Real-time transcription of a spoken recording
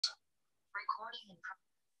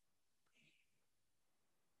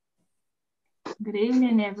Good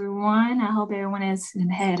evening, everyone. I hope everyone has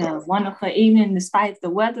had a wonderful evening despite the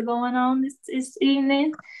weather going on this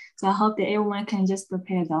evening. So I hope that everyone can just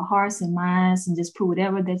prepare their hearts and minds and just put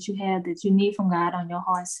whatever that you have that you need from God on your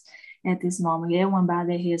hearts at this moment. Everyone bow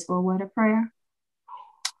their heads for a word of prayer.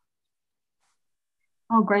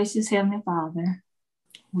 Oh, gracious Heavenly Father,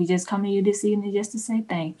 we just come to you this evening just to say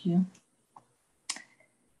thank you.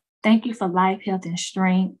 Thank you for life, health, and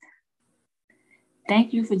strength.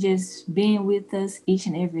 Thank you for just being with us each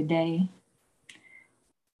and every day.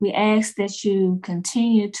 We ask that you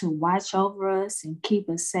continue to watch over us and keep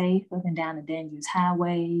us safe up and down the dangerous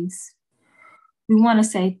highways. We want to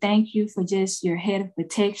say thank you for just your head of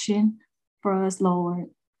protection for us,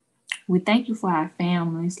 Lord. We thank you for our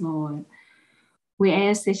families, Lord. We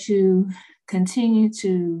ask that you continue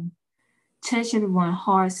to touch everyone's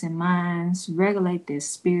hearts and minds, regulate their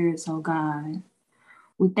spirits, oh God.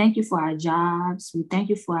 We thank you for our jobs. We thank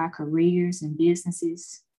you for our careers and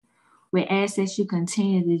businesses. We ask that you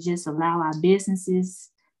continue to just allow our businesses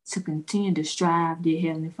to continue to strive, dear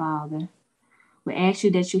Heavenly Father. We ask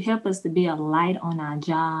you that you help us to be a light on our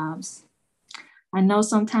jobs. I know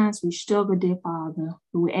sometimes we struggle, dear Father,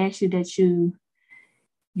 but we ask you that you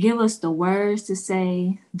give us the words to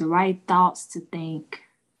say, the right thoughts to think.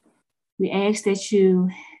 We ask that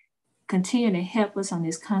you continue to help us on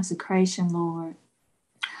this consecration, Lord.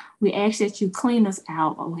 We ask that you clean us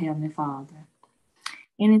out, oh Heavenly Father.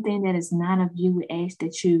 Anything that is not of you, we ask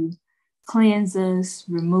that you cleanse us,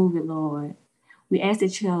 remove it, Lord. We ask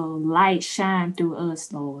that your light shine through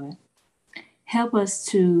us, Lord. Help us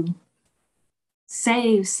to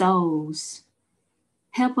save souls.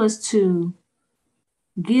 Help us to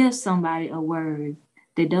give somebody a word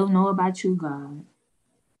that don't know about you, God.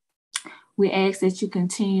 We ask that you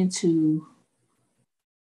continue to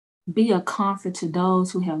be a comfort to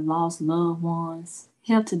those who have lost loved ones.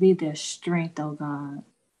 Help to be their strength, oh God.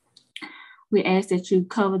 We ask that you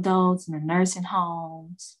cover those in the nursing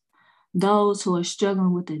homes, those who are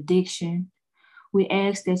struggling with addiction. We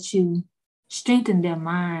ask that you strengthen their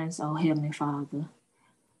minds, oh Heavenly Father.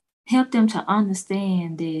 Help them to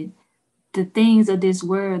understand that the things of this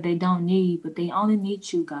world they don't need, but they only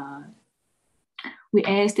need you, God. We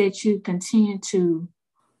ask that you continue to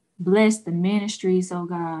bless the ministries, oh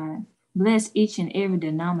God. Bless each and every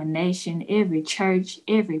denomination, every church,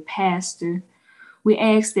 every pastor. We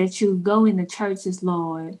ask that you go in the churches,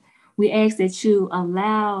 Lord. We ask that you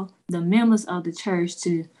allow the members of the church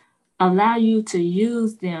to allow you to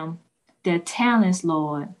use them, their talents,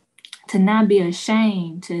 Lord, to not be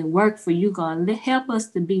ashamed to work for you, God. Help us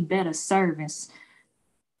to be better servants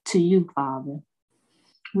to you, Father.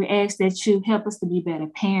 We ask that you help us to be better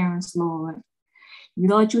parents, Lord.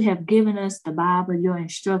 Lord, you have given us the Bible, your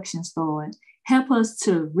instructions, Lord. Help us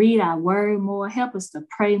to read our word more. Help us to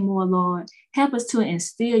pray more, Lord. Help us to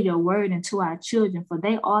instill your word into our children, for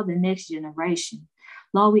they are the next generation.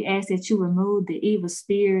 Lord, we ask that you remove the evil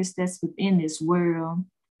spirits that's within this world.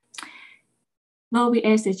 Lord, we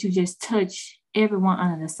ask that you just touch everyone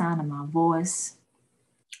under the sound of my voice.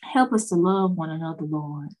 Help us to love one another,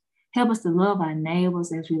 Lord. Help us to love our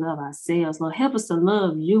neighbors as we love ourselves, Lord. Help us to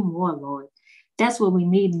love you more, Lord. That's what we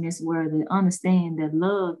need in this world, to understand that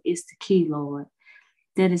love is the key, Lord.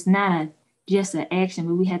 That it's not just an action,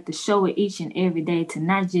 but we have to show it each and every day, to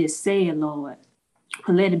not just say it, Lord,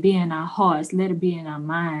 but let it be in our hearts, let it be in our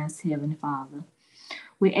minds, Heavenly Father.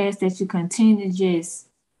 We ask that you continue to just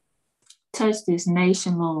touch this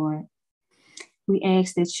nation, Lord. We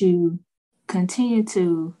ask that you continue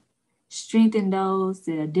to strengthen those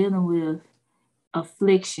that are dealing with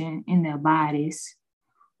affliction in their bodies.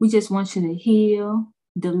 We just want you to heal,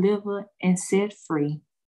 deliver, and set free.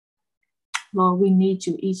 Lord, we need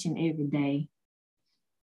you each and every day.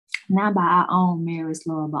 Not by our own merits,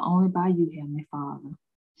 Lord, but only by you, Heavenly Father.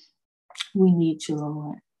 We need you,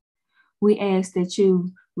 Lord. We ask that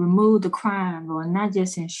you remove the crime, Lord, not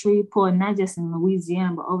just in Shreveport, not just in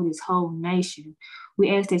Louisiana, but over this whole nation.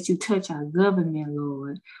 We ask that you touch our government,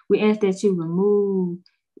 Lord. We ask that you remove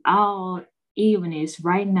all evilness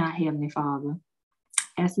right now, Heavenly Father.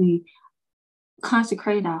 As we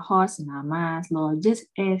consecrate our hearts and our minds, Lord, just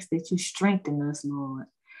ask that you strengthen us, Lord.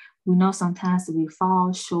 We know sometimes that we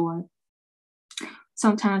fall short.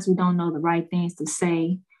 Sometimes we don't know the right things to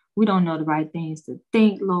say. We don't know the right things to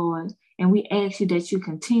think, Lord. And we ask you that you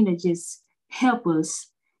continue to just help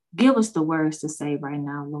us, give us the words to say right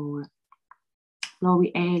now, Lord. Lord,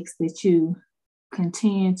 we ask that you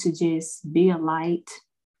continue to just be a light.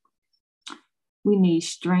 We need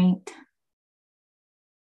strength.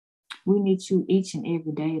 We need you each and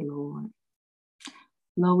every day, Lord.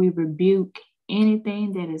 Lord, we rebuke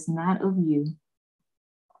anything that is not of you.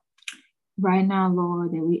 Right now,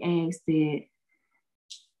 Lord, that we ask that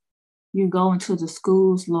you go into the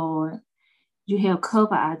schools, Lord. You help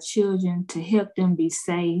cover our children to help them be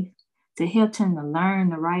safe, to help them to learn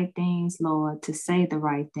the right things, Lord, to say the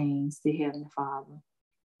right things, dear Heavenly Father.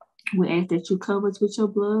 We ask that you cover us with your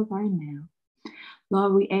blood right now.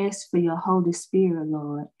 Lord, we ask for your Holy Spirit,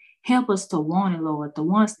 Lord. Help us to want it, Lord. The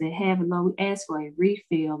ones that have it, Lord, we ask for a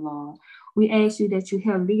refill, Lord. We ask you that you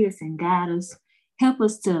help lead us and guide us. Help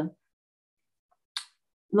us to,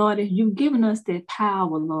 Lord, if you've given us that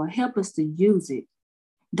power, Lord, help us to use it.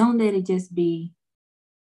 Don't let it just be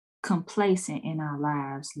complacent in our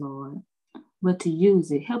lives, Lord, but to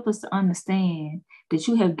use it. Help us to understand that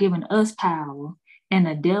you have given us power and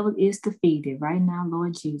the devil is defeated right now,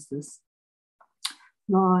 Lord Jesus.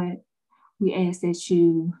 Lord, we ask that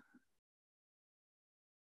you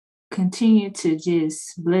continue to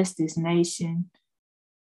just bless this nation,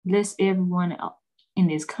 bless everyone in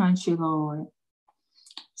this country, Lord.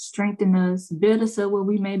 Strengthen us, build us up where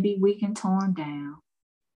we may be weak and torn down.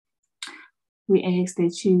 We ask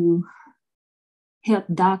that you help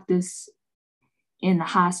doctors in the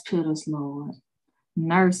hospitals, Lord,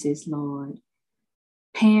 nurses, Lord,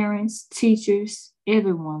 parents, teachers,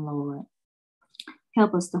 everyone, Lord.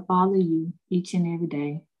 Help us to follow you each and every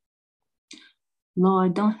day.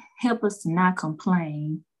 Lord, don't help us to not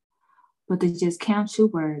complain, but to just count you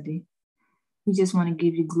worthy. We just want to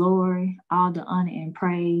give you glory, all the honor and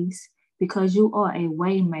praise, because you are a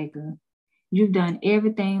way maker. You've done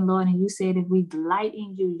everything, Lord, and you said if we delight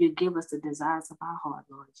in you, you give us the desires of our heart,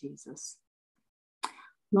 Lord Jesus.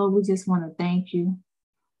 Lord, we just want to thank you.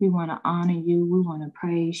 We want to honor you. We want to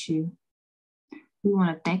praise you. We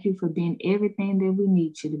want to thank you for being everything that we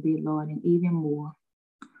need you to be, Lord, and even more.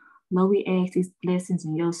 Lord, we ask these blessings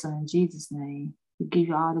in your Son, Jesus' name. We give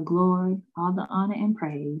you all the glory, all the honor and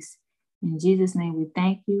praise. In Jesus' name, we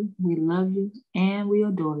thank you, we love you, and we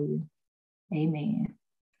adore you. Amen.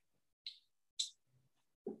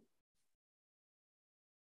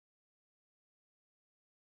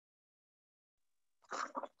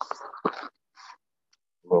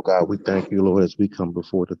 Lord God, we thank you, Lord, as we come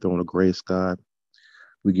before the throne of grace, God.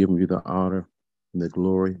 We give you the honor and the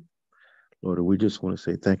glory. Lord, we just want to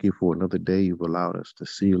say thank you for another day you've allowed us to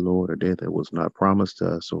see, Lord, a day that was not promised to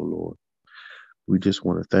us, oh Lord. We just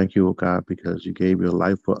want to thank you, oh God, because you gave your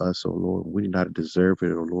life for us, oh Lord. We did not deserve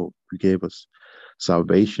it, oh Lord. You gave us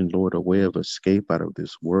salvation, Lord, a way of escape out of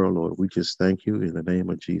this world, Lord. We just thank you in the name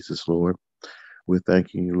of Jesus, Lord. We're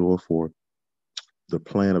thanking you, Lord, for the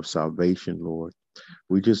plan of salvation, Lord.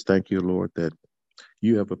 We just thank you, Lord, that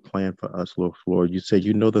you have a plan for us, Lord. Lord, you said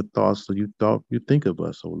you know the thoughts that you think of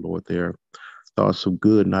us, oh Lord. They're thoughts of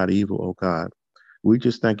good, not evil, oh God. We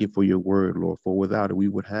just thank you for your word, Lord. For without it, we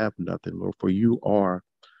would have nothing, Lord. For you are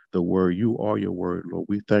the word. You are your word, Lord.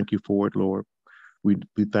 We thank you for it, Lord. We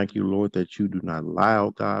thank you, Lord, that you do not lie,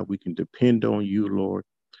 oh God. We can depend on you, Lord.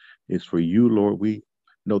 It's for you, Lord. We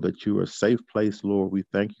know that you are a safe place, Lord. We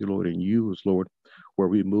thank you, Lord, and you, Lord, where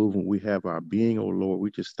we move and we have our being, oh Lord.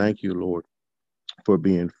 We just thank you, Lord, for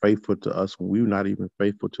being faithful to us when we're not even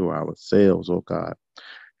faithful to ourselves, oh God.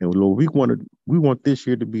 And Lord, we want this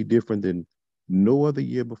year to be different than no other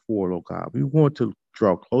year before, oh God. We want to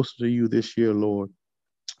draw closer to you this year, Lord,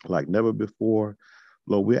 like never before.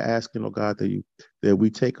 Lord, we're asking, oh God, that we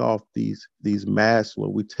take off these masks,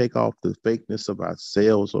 Lord. We take off the fakeness of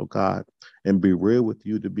ourselves, oh God, and be real with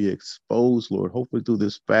you, to be exposed, Lord. Hopefully through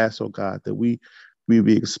this fast, oh God, that we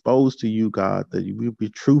be exposed to you, God, that we be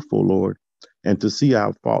truthful, Lord, and to see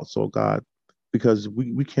our faults, oh God, because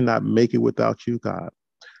we cannot make it without you, God.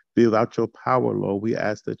 Without your power, Lord, we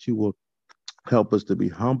ask that you will help us to be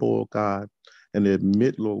humble, oh God, and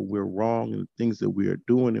admit, Lord, we're wrong in the things that we are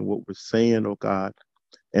doing and what we're saying, oh God,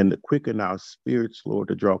 and to quicken our spirits, Lord,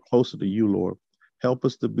 to draw closer to you, Lord. Help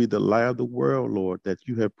us to be the light of the world, Lord, that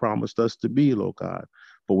you have promised us to be, Lord God.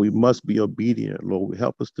 But we must be obedient, Lord.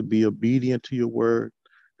 Help us to be obedient to your word,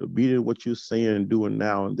 obedient to what you're saying and doing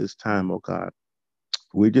now in this time, oh God.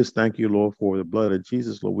 We just thank you, Lord, for the blood of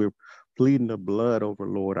Jesus, Lord. We're pleading the blood over,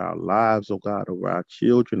 Lord, our lives, oh God, over our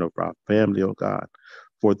children, over our family, oh God.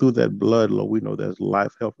 For through that blood, Lord, we know there's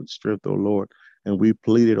life, health, and strength, oh Lord. And we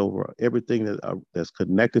plead it over everything that's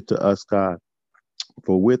connected to us, God.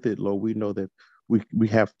 For with it, Lord, we know that we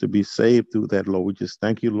have to be saved through that, Lord. We just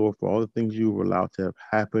thank you, Lord, for all the things you were allowed to have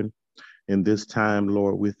happen in this time,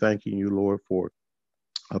 Lord. We're thanking you, Lord, for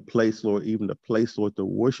a place, Lord, even a place, Lord, to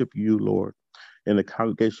worship you, Lord, in the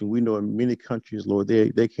congregation. We know in many countries, Lord,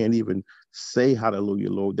 they can't even say hallelujah,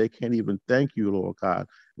 Lord. They can't even thank you, Lord God.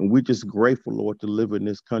 And we're just grateful, Lord, to live in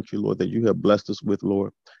this country, Lord, that you have blessed us with,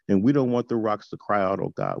 Lord. And we don't want the rocks to cry out,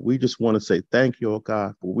 oh God. We just want to say thank you, oh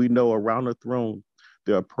God, for we know around the throne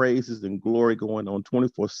there are praises and glory going on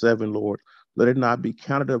 24/7, Lord. Let it not be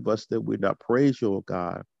counted of us that we not praise you, oh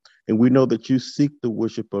God. And we know that you seek the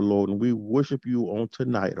worshiper, Lord, and we worship you on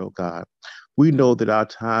tonight, oh God. We know that our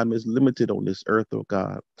time is limited on this earth, oh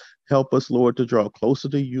God. Help us, Lord, to draw closer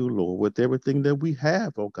to you, Lord, with everything that we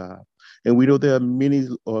have, oh God. And we know there are many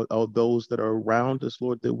of those that are around us,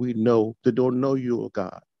 Lord, that we know that don't know you, oh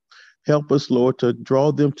God. Help us, Lord, to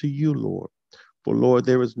draw them to you, Lord. For, Lord,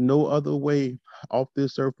 there is no other way off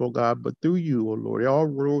this earth, oh God, but through you, oh Lord. They all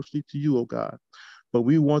roads lead to you, oh God. But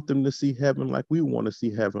we want them to see heaven like we want to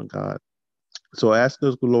see heaven, God. So ask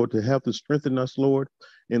us, Lord, to help to strengthen us, Lord,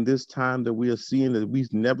 in this time that we are seeing that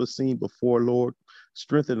we've never seen before, Lord.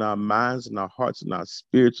 Strengthen our minds and our hearts and our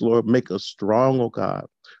spirits, Lord. Make us strong, oh God.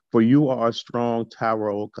 For you are a strong tower,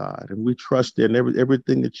 oh God. And we trust in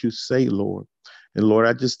everything that you say, Lord. And Lord,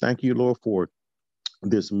 I just thank you, Lord, for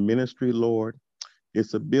this ministry, Lord.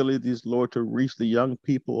 Its abilities, Lord, to reach the young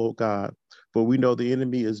people, oh God. For we know the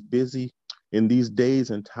enemy is busy in these days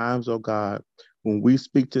and times, oh God. When we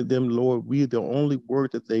speak to them, Lord, we are the only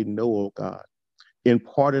word that they know, oh God.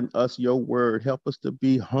 Impart in us your word. Help us to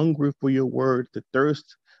be hungry for your word, to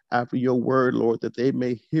thirst after your word, Lord, that they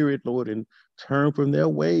may hear it, Lord, and turn from their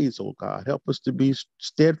ways, oh God. Help us to be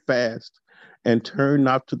steadfast and turn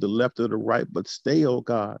not to the left or the right, but stay, oh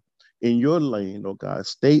God, in your lane, oh God.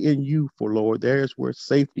 Stay in you, for Lord, there's where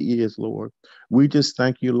safety is, Lord. We just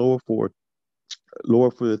thank you, Lord, for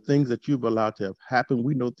the things that you've allowed to have happen.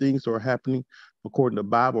 We know things are happening according to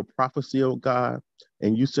Bible prophecy, oh God.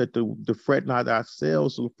 And you said to fret not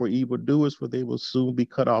ourselves for evildoers, for they will soon be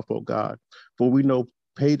cut off, oh God. For we know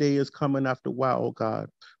payday is coming after a while, oh God.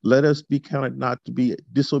 Let us be counted not to be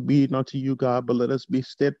disobedient unto you, God, but let us be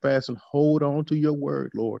steadfast and hold on to your word,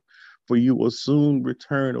 Lord. For you will soon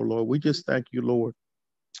return, oh Lord. We just thank you, Lord.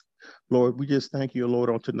 Lord, we just thank you, Lord,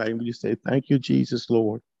 on tonight. We just say, thank you, Jesus,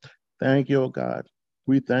 Lord. Thank you, oh God.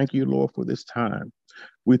 We thank you, Lord, for this time.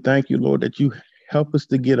 We thank you, Lord, that you help us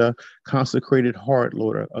to get a consecrated heart,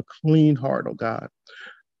 Lord, a clean heart, oh God.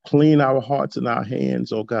 Clean our hearts and our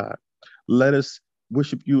hands, oh God. Let us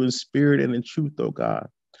worship you in spirit and in truth, oh God.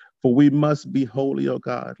 For we must be holy, oh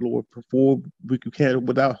God, Lord. Before we can,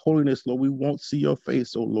 without holiness, Lord, we won't see your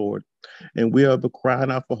face, oh Lord. And we are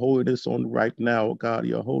crying out for holiness on right now, oh God,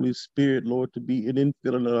 your Holy Spirit, Lord, to be an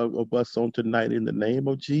infilling of us on tonight in the name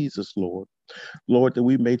of Jesus, Lord. Lord, that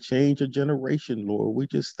we may change a generation, Lord. We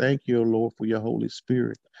just thank you, Lord, for your Holy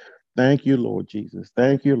Spirit. Thank you, Lord Jesus.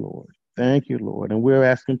 Thank you, Lord. Thank you, Lord. And we're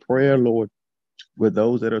asking prayer, Lord, with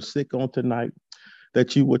those that are sick on tonight,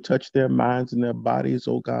 that you would touch their minds and their bodies,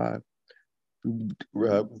 oh God.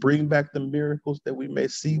 Bring back the miracles that we may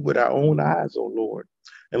see with our own eyes, oh Lord.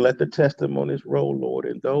 And let the testimonies roll, Lord.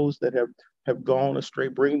 And those that have gone astray,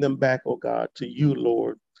 bring them back, oh God, to you,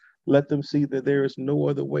 Lord. Let them see that there is no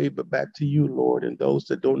other way but back to you, Lord. And those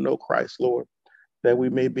that don't know Christ, Lord, that we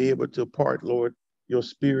may be able to impart, Lord, your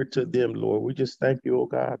spirit to them, Lord. We just thank you, oh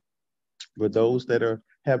God, for those that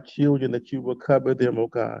have children, that you will cover them, oh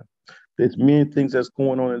God. There's many things that's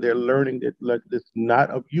going on and they're learning that's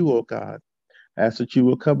not of you, oh God. Ask that you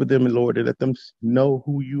will cover them, Lord, and let them know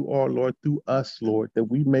who you are, Lord, through us, Lord, that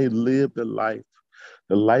we may live the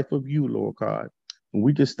life of you, Lord God. And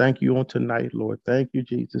we just thank you on tonight, Lord. Thank you,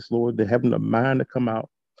 Jesus, Lord, that having a mind to come out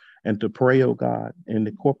and to pray, oh God, in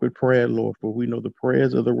the corporate prayer, Lord, for we know the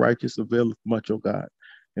prayers of the righteous avail much, oh God.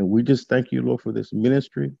 And we just thank you, Lord, for this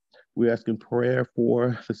ministry. We're asking prayer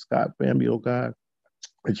for the Scott family, oh God,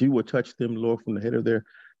 that you will touch them, Lord, from the head of their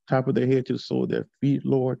top of their head to the sole of their feet,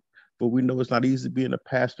 Lord. But we know it's not easy being a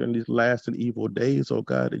pastor in these last and evil days, oh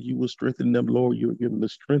God, that you will strengthen them, Lord. You will give them the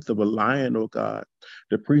strength of a lion, oh God,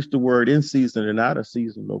 to preach the word in season and out of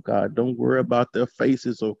season, oh God. Don't worry about their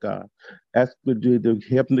faces, oh God. Ask to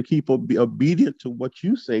help them to keep obedient to what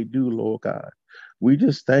you say, do, Lord God. We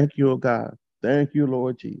just thank you, oh God. Thank you,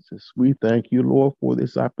 Lord Jesus. We thank you, Lord, for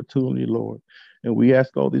this opportunity, Lord. And we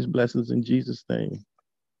ask all these blessings in Jesus' name.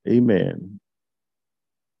 Amen.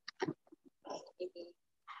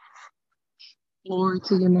 Glory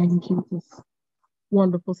to your name, Jesus.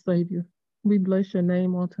 Wonderful Savior. We bless your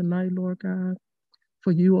name on tonight, Lord God,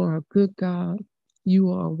 for you are a good God.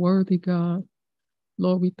 You are a worthy God.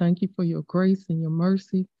 Lord, we thank you for your grace and your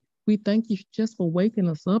mercy. We thank you just for waking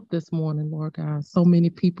us up this morning, Lord God. So many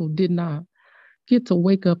people did not get to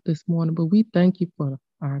wake up this morning, but we thank you for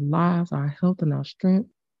our lives, our health, and our strength.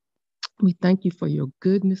 We thank you for your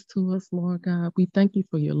goodness to us, Lord God. We thank you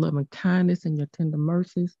for your loving kindness and your tender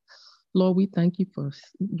mercies. Lord, we thank you for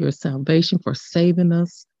your salvation, for saving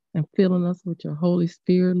us and filling us with your Holy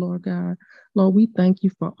Spirit, Lord God. Lord, we thank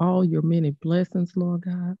you for all your many blessings, Lord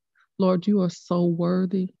God. Lord, you are so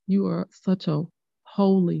worthy. You are such a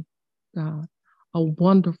holy God, a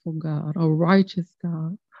wonderful God, a righteous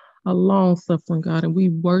God, a long-suffering God, and we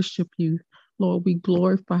worship you. Lord, we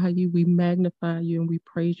glorify you, we magnify you, and we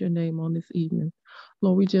praise your name on this evening.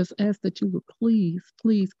 Lord, we just ask that you would please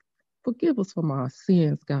forgive us from our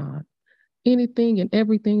sins, God. Anything and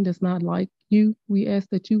everything that's not like you, we ask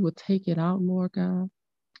that you would take it out, Lord God.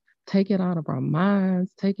 Take it out of our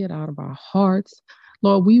minds, take it out of our hearts.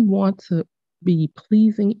 Lord, we want to be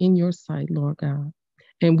pleasing in your sight, Lord God.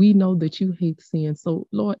 And we know that you hate sin. So,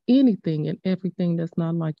 Lord, anything and everything that's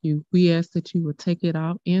not like you, we ask that you would take it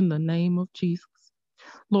out in the name of Jesus.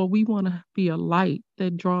 Lord, we want to be a light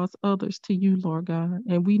that draws others to you, Lord God.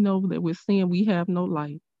 And we know that with sin, we have no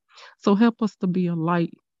light. So help us to be a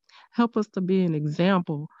light. Help us to be an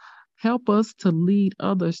example. Help us to lead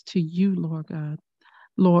others to you, Lord God.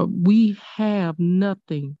 Lord, we have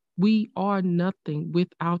nothing. We are nothing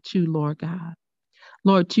without you, Lord God.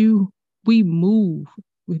 Lord, we move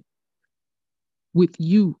with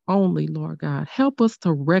you only, Lord God. Help us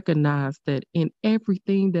to recognize that in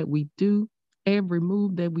everything that we do, every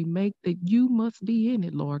move that we make, that you must be in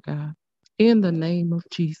it, Lord God. In the name of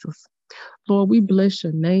Jesus. Lord, we bless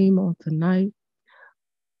your name on tonight.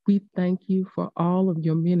 We thank you for all of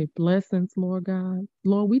your many blessings, Lord God.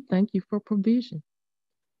 Lord, we thank you for provision.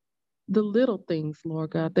 The little things, Lord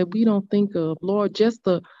God, that we don't think of. Lord, just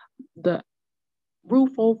the roof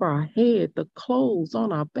over our head, the clothes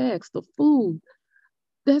on our backs, the food.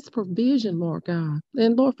 That's provision, Lord God.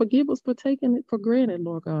 And Lord, forgive us for taking it for granted,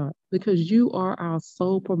 Lord God, because you are our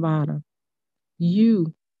sole provider.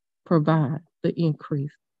 You provide the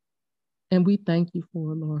increase. And we thank you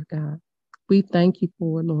for it, Lord God. We thank you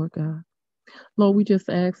for it, Lord God. Lord, we just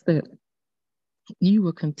ask that you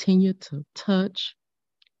will continue to touch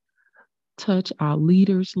our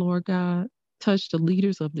leaders, Lord God. Touch the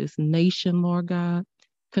leaders of this nation, Lord God.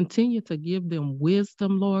 Continue to give them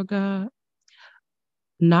wisdom, Lord God,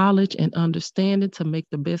 knowledge and understanding to make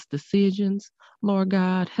the best decisions, Lord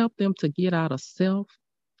God. Help them to get out of self.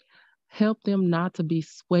 Help them not to be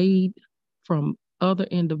swayed from other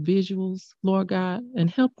individuals, Lord God, and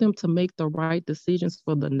help them to make the right decisions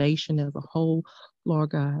for the nation as a whole,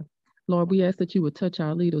 Lord God. Lord, we ask that you would touch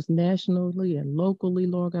our leaders nationally and locally,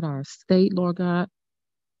 Lord God, our state, Lord God,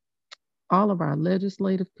 all of our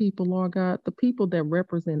legislative people, Lord God, the people that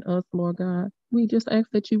represent us, Lord God. We just ask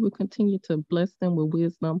that you would continue to bless them with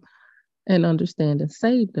wisdom and understanding.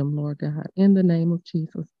 Save them, Lord God, in the name of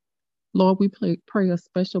Jesus. Lord, we pray a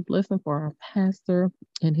special blessing for our pastor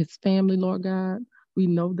and his family, Lord God. We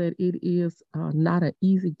know that it is not an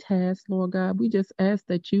easy task, Lord God. We just ask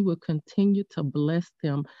that you would continue to bless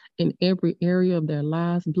them in every area of their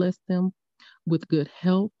lives. Bless them with good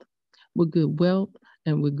health, with good wealth,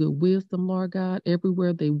 and with good wisdom, Lord God.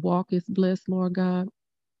 Everywhere they walk is blessed, Lord God.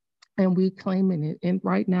 And we're claiming it. And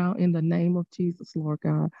right now, in the name of Jesus, Lord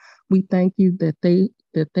God, we thank you that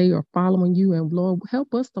they are following you. And Lord,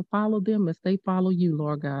 help us to follow them as they follow you,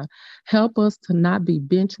 Lord God. Help us to not be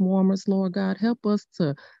bench warmers, Lord God. Help us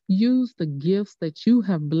to use the gifts that you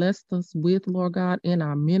have blessed us with, Lord God, in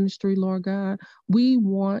our ministry, Lord God. We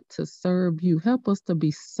want to serve you. Help us to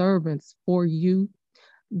be servants for you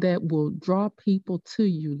that will draw people to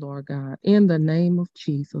you, Lord God, in the name of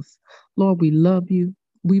Jesus. Lord, we love you.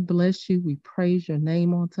 We bless you. We praise your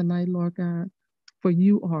name on tonight, Lord God, for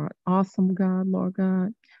you are an awesome God, Lord God.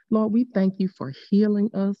 Lord, we thank you for healing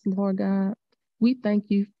us, Lord God. We thank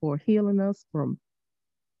you for healing us from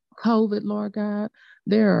COVID, Lord God.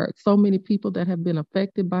 There are so many people that have been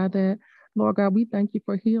affected by that. Lord God, we thank you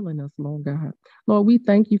for healing us, Lord God. Lord, we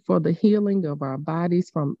thank you for the healing of our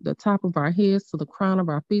bodies from the top of our heads to the crown of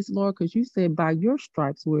our feet, Lord, because you said by your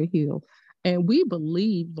stripes we're healed. And we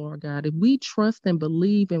believe, Lord God, if we trust and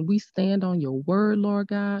believe and we stand on your word, Lord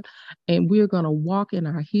God, and we're going to walk in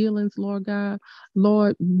our healings, Lord God,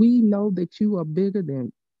 Lord, we know that you are bigger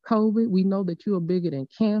than COVID. We know that you are bigger than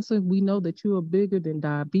cancer. We know that you are bigger than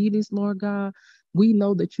diabetes, Lord God. We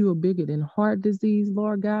know that you are bigger than heart disease,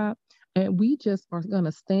 Lord God. And we just are going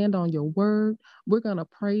to stand on your word. We're going to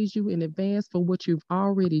praise you in advance for what you've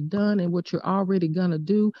already done and what you're already going to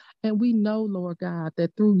do. And we know, Lord God,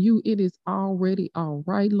 that through you, it is already all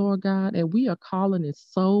right, Lord God. And we are calling it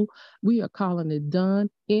so. We are calling it done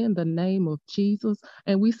in the name of Jesus.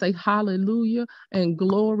 And we say hallelujah and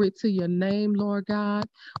glory to your name, Lord God.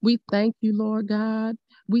 We thank you, Lord God.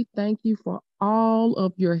 We thank you for all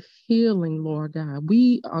of your healing, Lord God.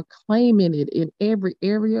 We are claiming it in every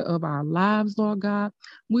area of our lives, Lord God.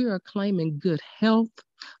 We are claiming good health,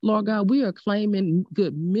 Lord God. We are claiming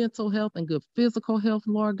good mental health and good physical health,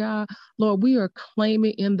 Lord God. Lord, we are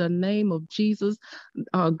claiming in the name of Jesus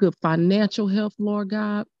good financial health, Lord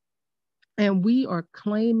God. And we are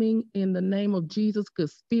claiming in the name of Jesus good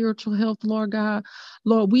spiritual health, Lord God.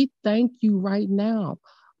 Lord, we thank you right now.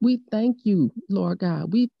 We thank you, Lord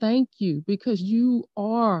God. We thank you because you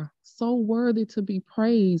are so worthy to be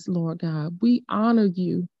praised, Lord God. We honor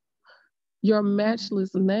you, your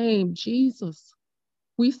matchless name, Jesus.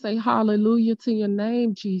 We say hallelujah to your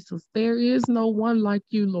name, Jesus. There is no one like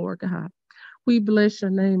you, Lord God. We bless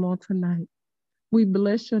your name on tonight. We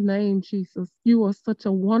bless your name, Jesus. You are such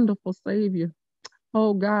a wonderful Savior.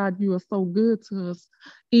 Oh God, you are so good to us.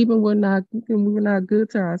 Even when we're not good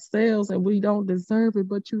to ourselves and we don't deserve it,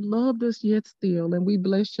 but you loved us yet still. And we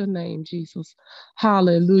bless your name, Jesus.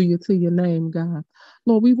 Hallelujah to your name, God.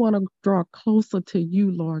 Lord, we want to draw closer to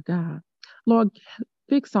you, Lord God. Lord,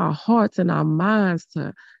 fix our hearts and our minds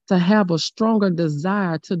to have a stronger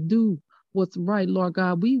desire to do what's right, Lord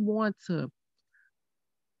God. We want to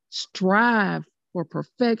strive for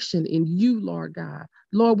perfection in you, Lord God.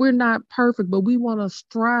 Lord, we're not perfect, but we want to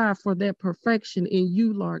strive for that perfection in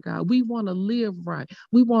you, Lord God. We want to live right.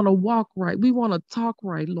 We want to walk right. We want to talk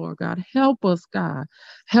right, Lord God. Help us, God.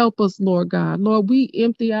 Help us, Lord God. Lord, we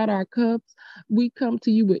empty out our cups. We come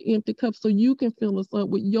to you with empty cups so you can fill us up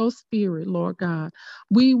with your spirit, Lord God.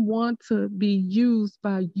 We want to be used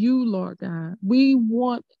by you, Lord God. We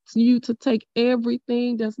want you to take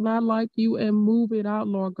everything that's not like you and move it out,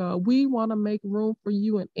 Lord God. We want to make room for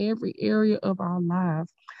you in every area of our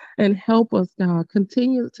lives. And help us, God.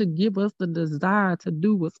 Continue to give us the desire to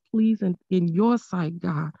do what's pleasing in your sight,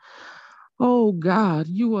 God. Oh, God,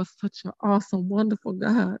 you are such an awesome, wonderful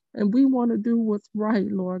God. And we want to do what's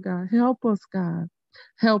right, Lord God. Help us, God.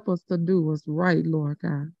 Help us to do what's right, Lord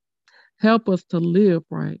God. Help us to live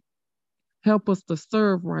right. Help us to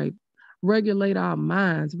serve right. Regulate our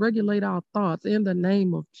minds, regulate our thoughts in the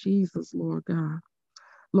name of Jesus, Lord God.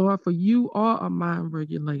 Lord, for you are a mind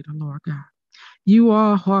regulator, Lord God. You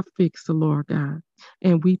are a heart fixer, Lord God.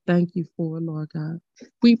 And we thank you for it, Lord God.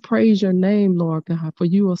 We praise your name, Lord God, for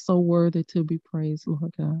you are so worthy to be praised,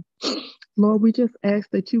 Lord God. Lord, we just ask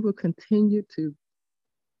that you will continue to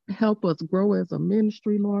help us grow as a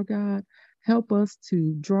ministry, Lord God. Help us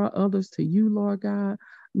to draw others to you, Lord God.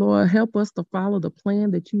 Lord, help us to follow the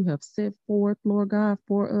plan that you have set forth, Lord God,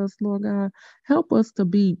 for us, Lord God. Help us to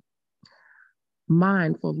be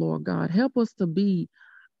mindful, Lord God. Help us to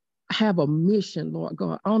have a mission, Lord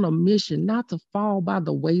God, on a mission, not to fall by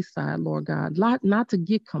the wayside, Lord God, not to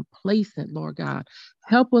get complacent, Lord God.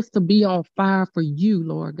 Help us to be on fire for you,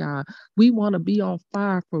 Lord God. We want to be on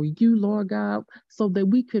fire for you, Lord God, so that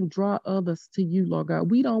we can draw others to you, Lord God.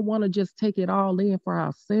 We don't want to just take it all in for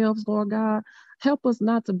ourselves, Lord God. Help us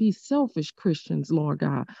not to be selfish Christians, Lord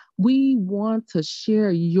God. We want to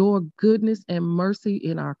share your goodness and mercy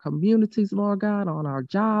in our communities, Lord God, on our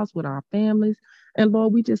jobs, with our families. And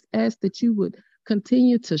Lord, we just ask that you would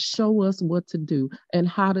continue to show us what to do and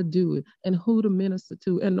how to do it and who to minister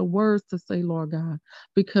to and the words to say, Lord God,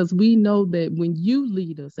 because we know that when you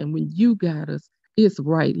lead us and when you guide us, it's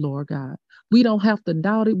right, Lord God. We don't have to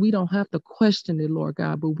doubt it. We don't have to question it, Lord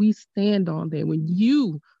God, but we stand on that. When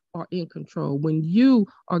you are in control, when you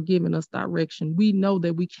are giving us direction, we know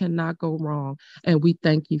that we cannot go wrong. And we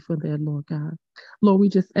thank you for that, Lord God. Lord, we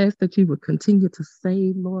just ask that you would continue to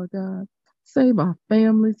save, Lord God. Save our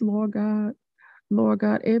families, Lord God. Lord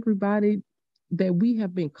God, everybody that we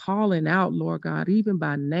have been calling out, Lord God, even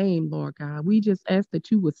by name, Lord God. We just ask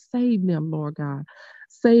that you would save them, Lord God.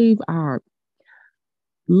 Save our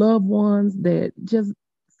loved ones that just,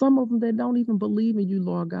 some of them that don't even believe in you,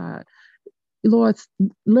 Lord God. Lord,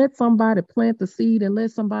 let somebody plant the seed and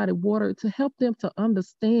let somebody water it to help them to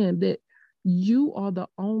understand that you are the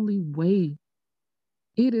only way.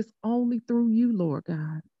 It is only through you, Lord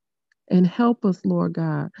God. And help us, Lord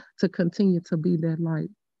God, to continue to be that light.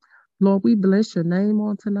 Lord, we bless your name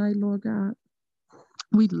on tonight, Lord God.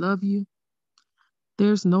 We love you.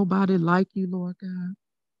 There's nobody like you, Lord God.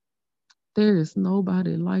 There is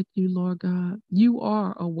nobody like you, Lord God. You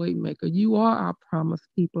are a way maker. You are our promise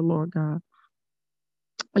keeper, Lord God.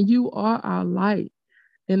 You are our light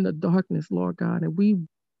in the darkness, Lord God. And we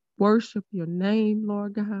worship your name,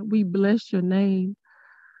 Lord God. We bless your name.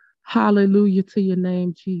 Hallelujah to your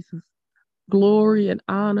name, Jesus. Glory and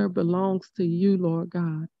honor belongs to you, Lord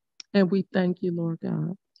God. And we thank you, Lord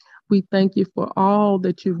God. We thank you for all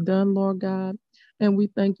that you've done, Lord God. And we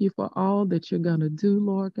thank you for all that you're going to do,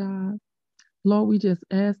 Lord God. Lord, we just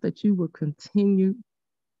ask that you would continue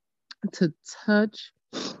to touch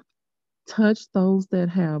those that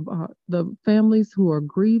have the families who are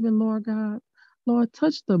grieving, Lord God. Lord,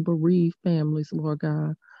 touch the bereaved families, Lord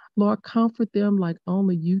God. Lord, comfort them like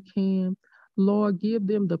only you can. Lord, give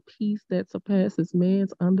them the peace that surpasses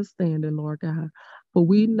man's understanding, Lord God. For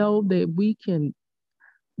we know that we can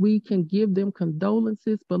give them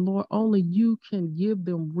condolences, but Lord, only you can give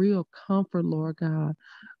them real comfort, Lord God.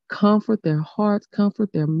 Comfort their hearts,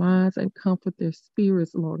 comfort their minds, and comfort their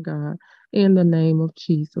spirits, Lord God, in the name of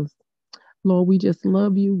Jesus. Lord, we just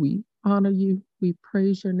love you. We honor you. We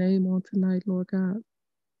praise your name on tonight, Lord God.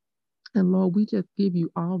 And Lord, we just give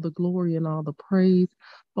you all the glory and all the praise.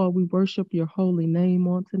 Lord, we worship your holy name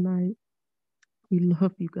on tonight. We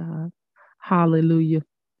love you, God. Hallelujah.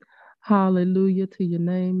 Hallelujah to your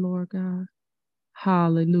name, Lord God.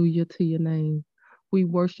 Hallelujah to your name. We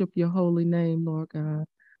worship your holy name, Lord God.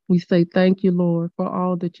 We say thank you, Lord, for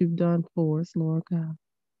all that you've done for us, Lord God.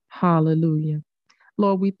 Hallelujah.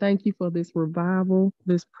 Lord, we thank you for this revival,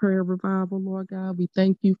 this prayer revival, Lord God. We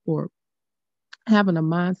thank you for having a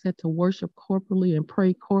mindset to worship corporately and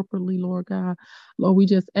pray corporately, Lord God. Lord, we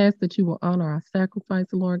just ask that you will honor our sacrifice,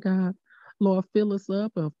 Lord God. Lord, fill us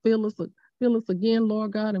up and fill us again,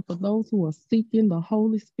 Lord God. And for those who are seeking the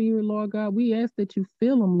Holy Spirit, Lord God, we ask that you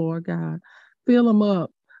fill them, Lord God. Fill them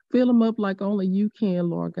up. Fill them up like only you can,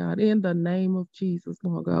 Lord God, in the name of Jesus,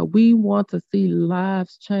 Lord God. We want to see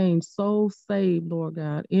lives changed, souls saved, Lord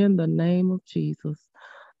God, in the name of Jesus.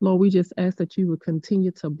 Lord, we just ask that you would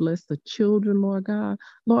continue to bless the children, Lord God.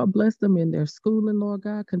 Lord, bless them in their schooling, Lord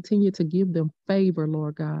God. Continue to give them favor,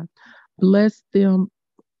 Lord God. Bless them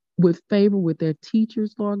with favor with their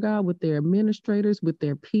teachers, Lord God, with their administrators, with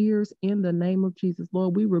their peers, in the name of Jesus.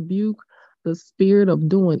 Lord, we rebuke the spirit of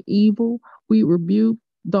doing evil. We rebuke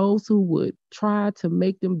those who would try to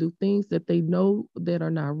make them do things that they know that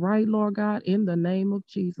are not right, Lord God, in the name of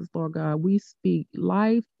Jesus, Lord God. We speak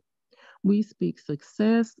life. We speak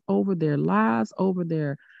success over their lives, over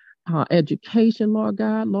their education, Lord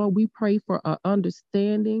God. Lord, we pray for an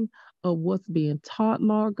understanding of what's being taught,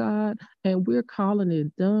 Lord God, and we're calling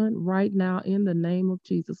it done right now in the name of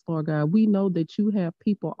Jesus, Lord God. We know that you have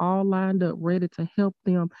people all lined up ready to help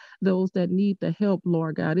them, those that need the help,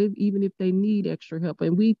 Lord God, even if they need extra help.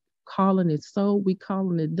 And we calling it so, we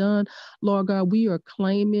calling it done. Lord God, we are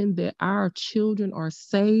claiming that our children are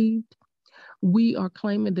saved. We are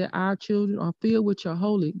claiming that our children are filled with your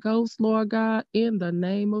Holy Ghost, Lord God, in the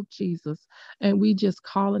name of Jesus. And we just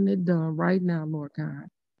calling it done right now, Lord God.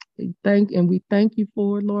 We thank you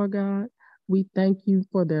for it, Lord God. We thank you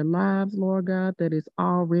for their lives, Lord God, that is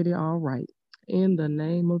already all right. In the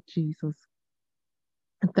name of Jesus.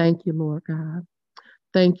 Thank you, Lord God.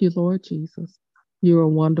 Thank you, Lord Jesus. You're a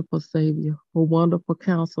wonderful Savior, a wonderful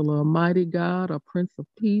counselor, a mighty God, a Prince of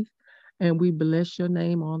Peace. And we bless your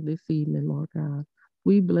name on this evening, Lord God.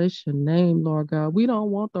 We bless your name, Lord God. We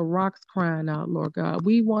don't want the rocks crying out, Lord God.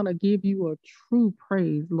 We want to give you a true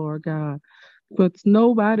praise, Lord God. But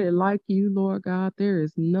nobody like you, Lord God. There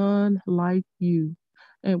is none like you.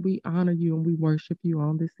 And we honor you and we worship you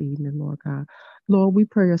on this evening, Lord God. Lord, we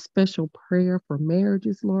pray a special prayer for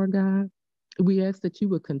marriages, Lord God. We ask that you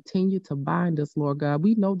would continue to bind us, Lord God.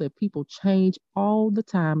 We know that people change all the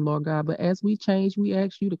time, Lord God, but as we change, we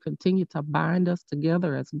ask you to continue to bind us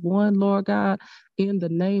together as one, Lord God, in the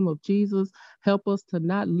name of Jesus. Help us to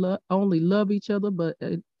not only love each other, but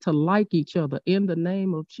to like each other in the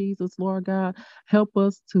name of Jesus, Lord God. Help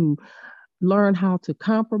us to learn how to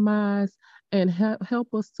compromise and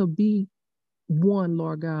help us to be one,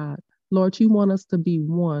 Lord God. Lord, you want us to be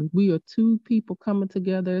one. We are two people coming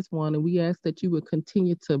together as one, and we ask that you would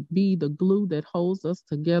continue to be the glue that holds us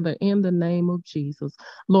together in the name of Jesus.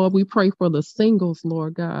 Lord, we pray for the singles,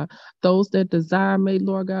 Lord God. Those that desire mate,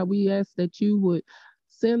 Lord God, we ask that you would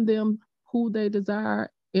send them who they desire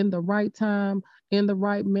in the right time, in the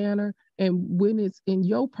right manner, and when it's in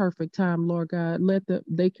your perfect time, Lord God,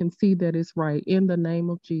 they can see that it's right in the name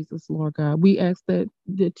of Jesus, Lord God. We ask that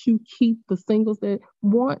you keep the singles that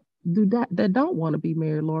don't want to be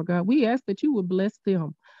married, Lord God. We ask that you would bless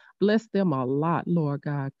them. Bless them a lot, Lord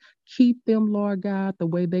God. Keep them, Lord God, the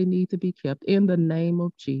way they need to be kept in the name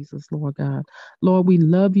of Jesus, Lord God. Lord, we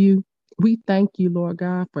love you. We thank you, Lord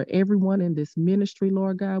God, for everyone in this ministry,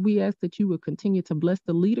 Lord God. We ask that you would continue to bless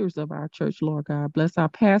the leaders of our church, Lord God. Bless our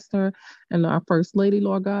pastor and our first lady,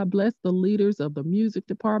 Lord God. Bless the leaders of the music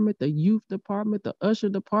department, the youth department, the usher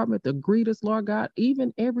department, the greeters, Lord God.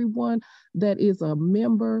 Even everyone that is a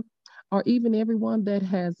member or even everyone that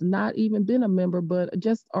has not even been a member, but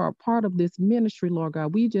just are a part of this ministry, Lord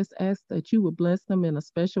God. We just ask that you would bless them in a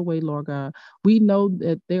special way, Lord God. We know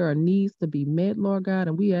that there are needs to be met, Lord God,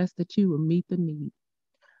 and we ask that you would meet the need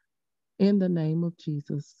in the name of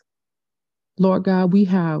Jesus. Lord God, we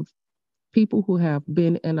have people who have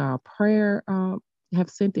been in our prayer, have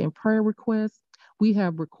sent in prayer requests. We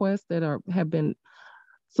have requests that have been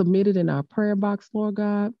submitted in our prayer box, Lord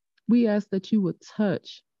God. We ask that you would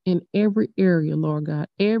touch in every area, Lord God,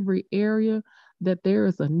 every area that there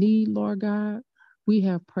is a need, Lord God. We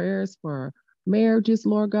have prayers for marriages,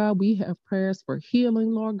 Lord God. We have prayers for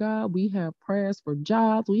healing, Lord God. We have prayers for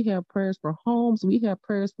jobs. We have prayers for homes. We have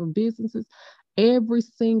prayers for businesses. Every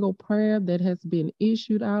single prayer that has been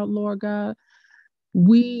issued out, Lord God,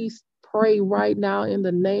 we pray right now in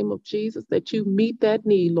the name of Jesus that you meet that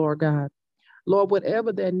need, Lord God. Lord,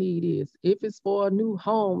 whatever that need is, if it's for a new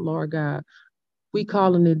home, Lord God, we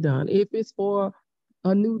calling it done. If it's for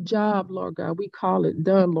a new job, Lord God, we call it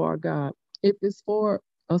done, Lord God. If it's for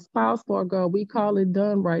a spouse, Lord God, we call it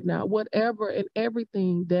done right now. Whatever and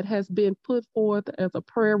everything that has been put forth as a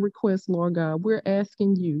prayer request, Lord God, we're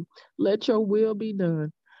asking you, let your will be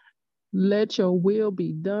done. Let your will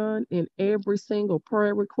be done in every single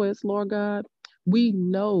prayer request, Lord God. We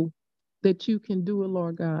know that you can do it,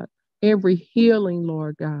 Lord God. Every healing,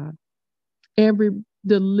 Lord God. Every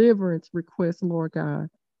deliverance request, Lord God.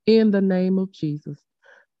 In the name of Jesus.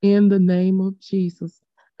 In the name of Jesus.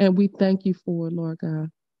 And we thank you for it, Lord God.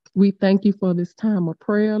 We thank you for this time of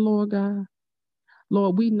prayer, Lord God.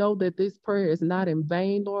 Lord, we know that this prayer is not in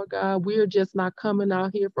vain, Lord God. We're just not coming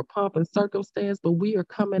out here for pomp and circumstance, but we are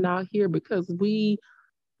coming out here because we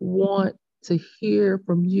want to hear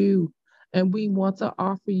from you and we want to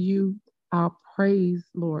offer you our praise,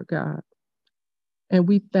 Lord God. And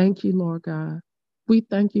we thank you, Lord God. We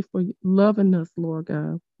thank you for loving us, Lord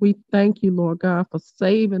God. We thank you, Lord God, for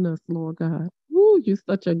saving us, Lord God. Ooh, you're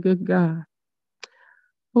such a good God.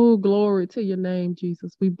 Oh, glory to your name,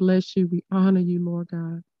 Jesus. We bless you. We honor you, Lord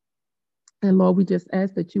God. And Lord, we just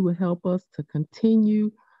ask that you would help us to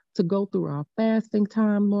continue to go through our fasting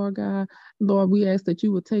time, Lord God. Lord, we ask that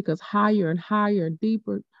you would take us higher and higher and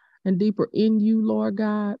deeper in you, Lord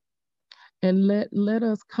God. And let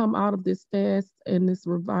us come out of this fast and this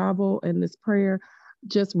revival and this prayer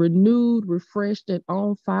just renewed, refreshed, and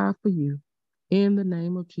on fire for you. In the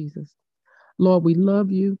name of Jesus. Lord, we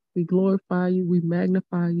love you, we glorify you, we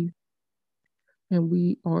magnify you, and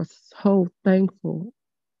we are so thankful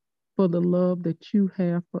for the love that you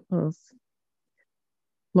have for us.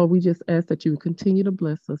 Lord, we just ask that you continue to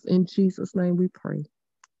bless us. In Jesus' name we pray.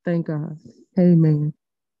 Thank God. Amen.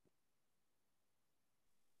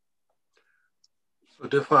 So,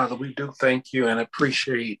 dear Father, we do thank you and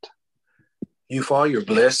appreciate you for all your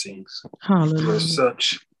blessings. Hallelujah. You're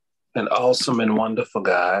such an awesome and wonderful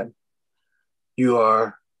God. You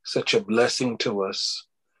are such a blessing to us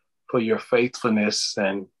for your faithfulness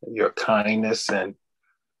and your kindness and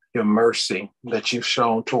your mercy that you've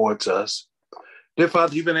shown towards us. Dear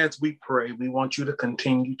Father, even as we pray, we want you to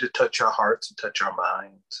continue to touch our hearts and touch our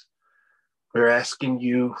minds. We're asking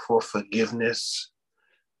you for forgiveness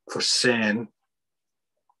for sin.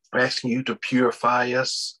 We're asking you to purify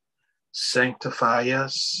us, sanctify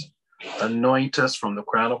us, anoint us from the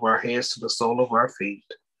crown of our heads to the sole of our feet.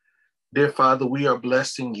 Dear Father, we are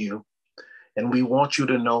blessing you, and we want you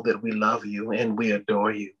to know that we love you and we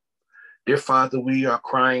adore you. Dear Father, we are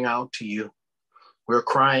crying out to you. We're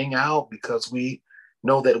crying out because we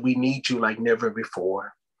know that we need you like never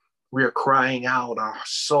before. We are crying out. Our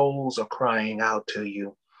souls are crying out to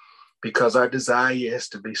you because our desire is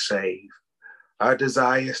to be saved. Our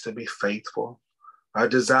desire is to be faithful. Our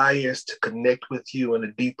desire is to connect with you in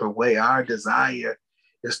a deeper way. Our desire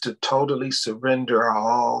is to totally surrender our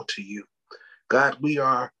all to you. God, we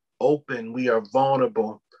are open. We are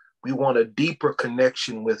vulnerable. We want a deeper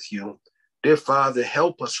connection with you. Dear Father,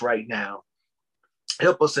 help us right now.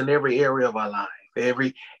 Help us in every area of our life,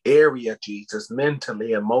 every area, Jesus,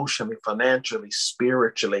 mentally, emotionally, financially,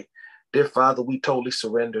 spiritually. Dear Father, we totally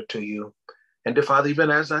surrender to you. And dear Father,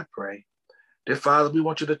 even as I pray, dear Father, we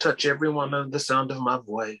want you to touch everyone under the sound of my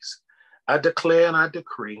voice. I declare and I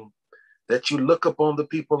decree that you look upon the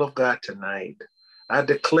people of God tonight. I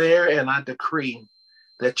declare and I decree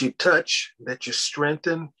that you touch, that you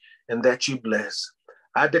strengthen, and that you bless.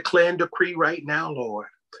 I declare and decree right now, Lord,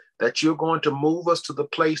 that you're going to move us to the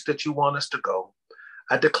place that you want us to go.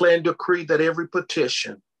 I declare and decree that every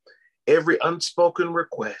petition, every unspoken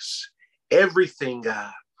request, everything,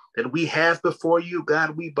 God, that we have before you,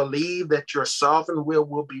 God, we believe that your sovereign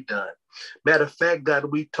will be done. Matter of fact, God,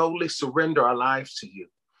 we totally surrender our lives to you.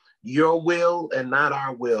 Your will and not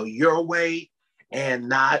our will. Your way and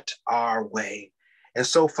not our way. And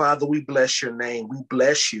so, Father, we bless your name. We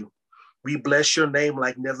bless you. We bless your name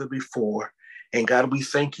like never before. And God, we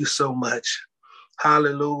thank you so much.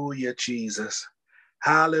 Hallelujah, Jesus.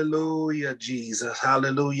 Hallelujah, Jesus.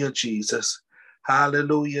 Hallelujah, Jesus.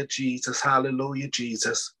 Hallelujah, Jesus. Hallelujah,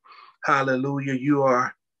 Jesus. Hallelujah. You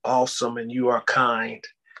are awesome and you are kind.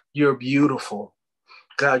 You're beautiful.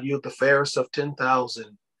 God, you're the fairest of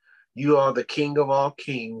 10,000. You are the King of all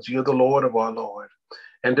kings. You're the Lord of our Lord.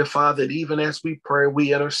 And the Father, even as we pray,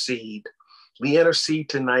 we intercede. We intercede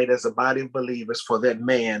tonight as a body of believers for that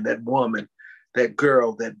man, that woman, that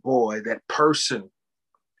girl, that boy, that person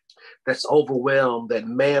that's overwhelmed, that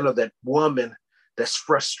man or that woman that's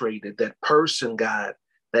frustrated, that person, God,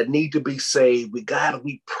 that need to be saved. God,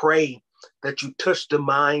 we pray that you touch the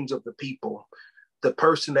minds of the people, the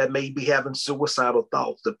person that may be having suicidal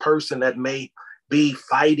thoughts, the person that may be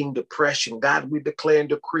fighting depression. God, we declare and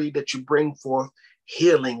decree that you bring forth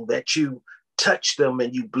healing, that you touch them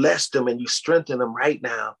and you bless them and you strengthen them right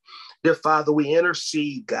now. Dear Father, we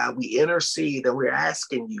intercede, God. We intercede and we're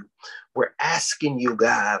asking you,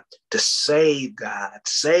 God, to save, God.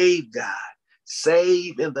 Save, God.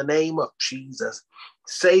 Save in the name of Jesus.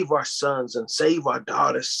 Save our sons and save our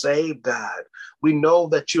daughters. Save, God. We know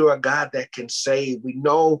that you're a God that can save. We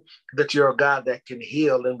know that you're a God that can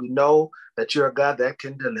heal. And we know that you're a God that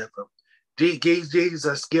can deliver.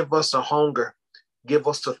 Jesus, give us a hunger. Give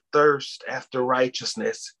us a thirst after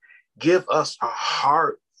righteousness. Give us a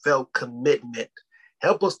heartfelt commitment.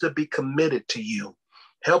 Help us to be committed to you.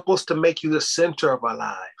 Help us to make you the center of our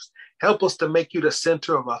lives. Help us to make you the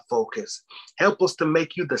center of our focus. Help us to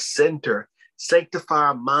make you the center. Sanctify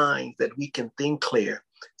our minds that we can think clear.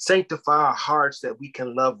 Sanctify our hearts that we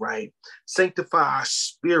can love right. Sanctify our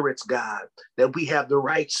spirits, God, that we have the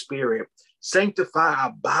right spirit. Sanctify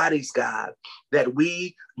our bodies, God, that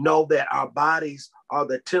we know that our bodies are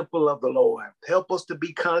the temple of the Lord. Help us to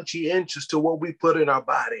be conscientious to what we put in our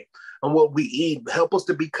body and what we eat. Help us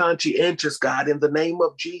to be conscientious, God, in the name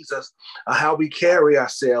of Jesus, of how we carry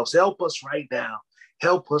ourselves. Help us right now.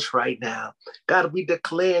 Help us right now. God, we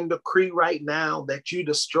declare and decree right now that you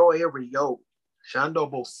destroy every yoke.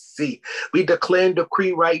 We declare and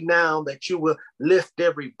decree right now that you will lift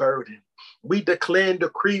every burden. We declare and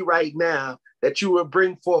decree right now that you will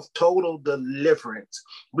bring forth total deliverance.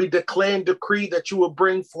 We declare and decree that you will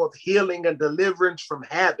bring forth healing and deliverance from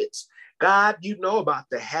habits. God, you know about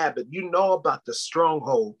the habit. You know about the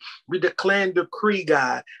stronghold. We declare and decree,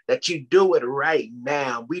 God, that you do it right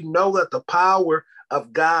now. We know that the power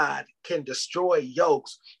of God can destroy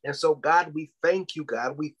yokes. And so, God, we thank you,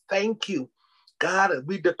 God. We thank you, God.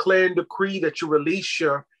 We declare and decree that you release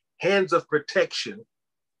your hands of protection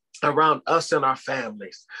around us and our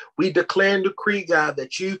families. We declare and decree, God,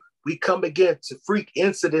 that we come against freak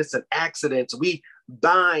incidents and accidents. We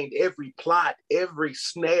bind every plot, every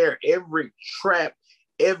snare, every trap,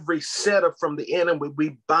 every setup from the enemy.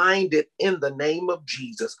 We bind it in the name of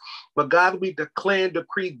Jesus. But God, we declare and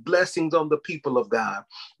decree blessings on the people of God.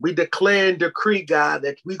 We declare and decree, God,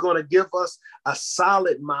 that we're going to give us a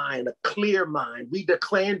solid mind, a clear mind. We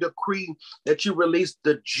declare and decree that you release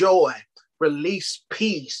the joy, release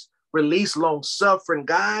peace, release long suffering.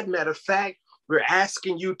 God, matter of fact, we're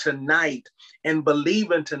asking you tonight and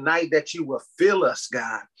believing tonight that you will fill us,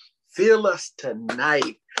 God. Fill us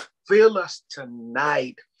tonight. Fill us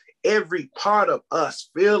tonight. Every part of us,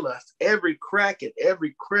 fill us. Every crack and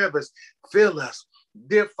every crevice, fill us.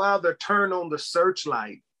 Dear Father, turn on the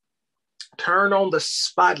searchlight. Turn on the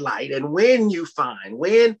spotlight. And when you find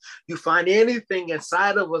anything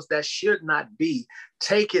inside of us that should not be,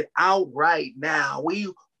 take it out right now. We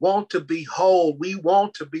want to be whole. We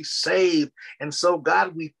want to be saved. And so,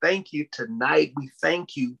 God, we thank you tonight. We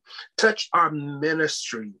thank you. Touch our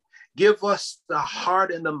ministry. Give us the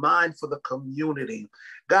heart and the mind for the community.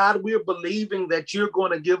 God, we're believing that you're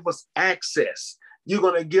going to give us access. You're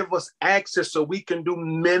going to give us access so we can do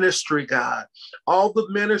ministry, God. All the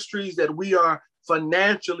ministries that we are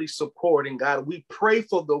financially supporting, God, we pray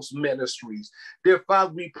for those ministries. Dear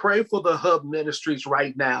Father, we pray for the hub ministries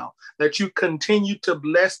right now, that you continue to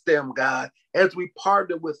bless them, God, as we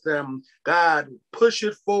partner with them. God, push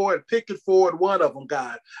it forward, pick it forward, one of them,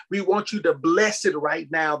 God. We want you to bless it right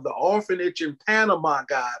now. The orphanage in Panama,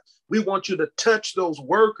 God. We want you to touch those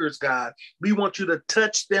workers, God. We want you to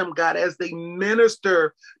touch them, God, as they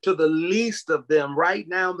minister to the least of them right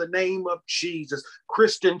now in the name of Jesus.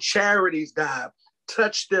 Christian Charities, God,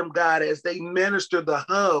 touch them, God, as they minister the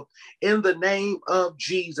hub in the name of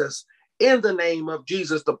Jesus. In the name of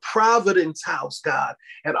Jesus, the Providence House, God,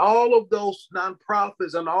 and all of those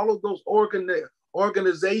nonprofits and all of those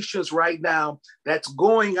organizations right now that's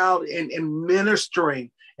going out and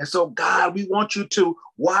ministering. And so, God, we want you to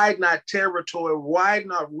widen our territory,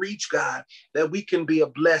 widen our reach, God, that we can be a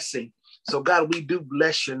blessing. So, God, we do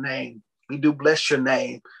bless your name. We do bless your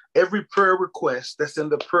name. Every prayer request that's in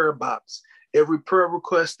the prayer box, every prayer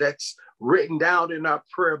request that's written down in our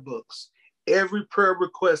prayer books, every prayer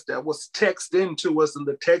request that was texted into us in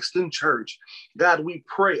the text in church, God, we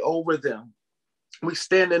pray over them. We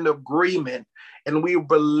stand in agreement, and we are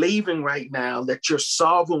believing right now that your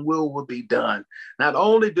sovereign will be done. Not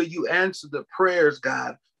only do you answer the prayers,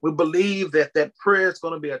 God, we believe that that prayer is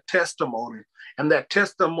going to be a testimony, and that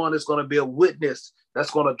testimony is going to be a witness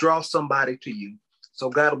that's going to draw somebody to you. So,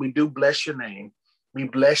 God, we do bless your name. We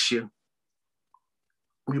bless you.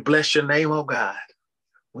 We bless your name, oh God.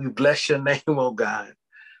 We bless your name, oh God.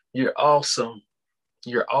 You're awesome.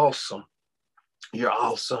 You're awesome. You're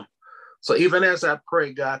awesome. So even as I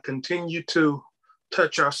pray, God, continue to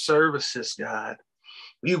touch our services, God.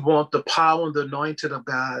 We want the power and the anointing of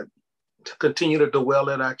God to continue to dwell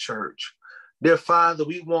in our church. Dear Father,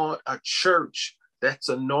 we want a church that's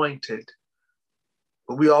anointed,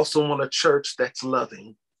 but we also want a church that's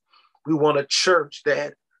loving. We want a church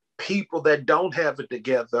that people that don't have it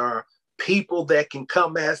together are people that can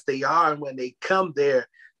come as they are, and when they come there,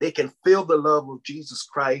 they can feel the love of Jesus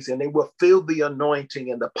Christ, and they will feel the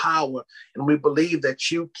anointing and the power. And we believe that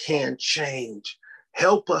you can change.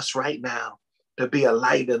 Help us right now to be a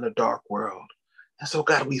light in a dark world. And so,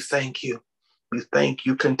 God, we thank you. We thank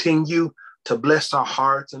you. Continue to bless our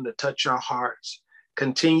hearts and to touch our hearts.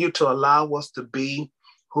 Continue to allow us to be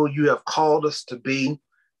who you have called us to be.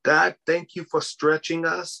 God, thank you for stretching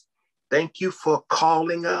us. Thank you for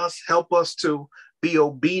calling us. Help us to be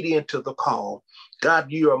obedient to the call.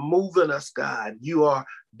 God, you are moving us, God. You are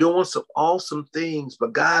doing some awesome things,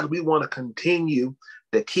 but God, we want to continue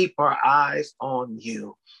to keep our eyes on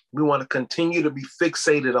you. We want to continue to be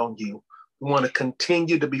fixated on you. We want to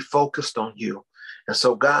continue to be focused on you. And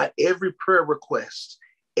so, God, every prayer request,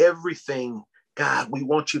 everything, God, we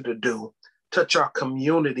want you to do. Touch our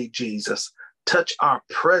community, Jesus. Touch our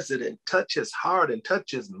president. Touch his heart and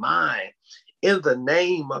touch his mind. In the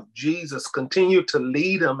name of Jesus, continue to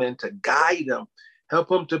lead him and to guide him.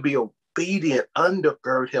 Help him to be obedient,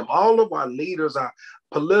 undergird him. All of our leaders, our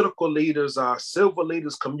political leaders, our civil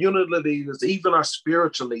leaders, community leaders, even our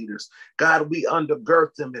spiritual leaders, God, we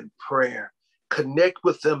undergird them in prayer. Connect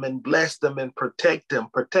with them and bless them and protect them.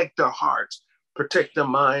 Protect their hearts, protect their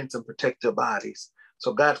minds, and protect their bodies.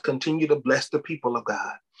 So God, continue to bless the people of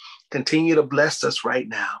God. Continue to bless us right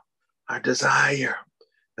now. Our desire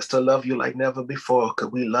is to love you like never before,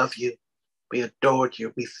 because we love you. We adore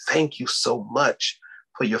you. We thank you so much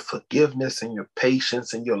for your forgiveness and your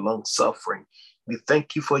patience and your long suffering. We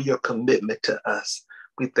thank you for your commitment to us.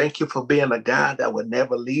 We thank you for being a God that would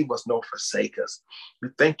never leave us nor forsake us. We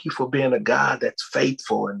thank you for being a God that's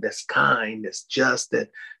faithful and that's kind, that's just, and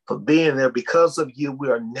for being there. Because of you, we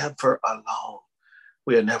are never alone.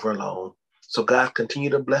 We are never alone. So God, continue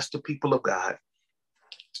to bless the people of God.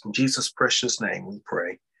 In Jesus' precious name we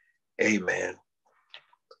pray. Amen.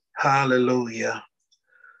 Hallelujah.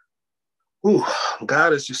 Ooh,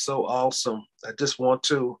 God is just so awesome. I just want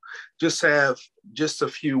to just have just a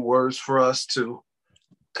few words for us to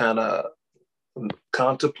kind of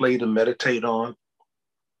contemplate and meditate on.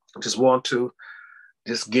 I just want to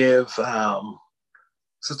just give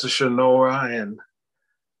Sister Shanora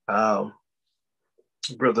and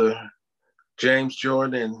Brother James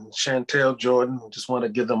Jordan and Chantel Jordan. Just want to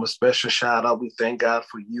give them a special shout out. We thank God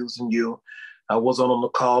for using you. I wasn't on the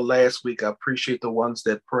call last week. I appreciate the ones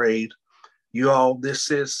that prayed. You all,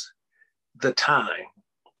 this is the time.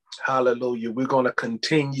 Hallelujah. We're going to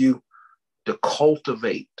continue to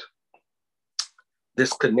cultivate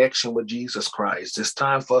this connection with Jesus Christ. It's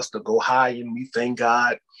time for us to go high, and we thank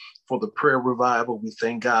God for the prayer revival. We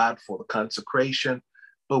thank God for the consecration,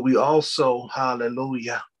 but we also,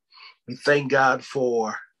 hallelujah, we thank God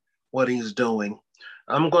for what he's doing.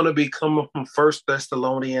 I'm going to be coming from 1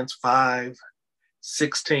 Thessalonians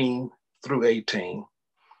 5:16 through 18.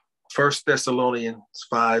 1 Thessalonians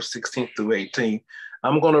 5:16 through 18.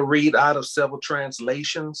 I'm going to read out of several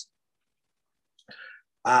translations.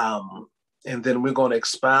 And then we're going to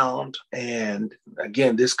expound. And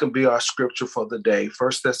again, this can be our scripture for the day.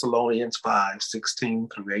 1 Thessalonians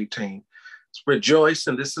 5:16 through 18. It's rejoice,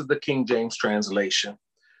 and this is the King James translation.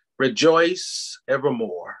 Rejoice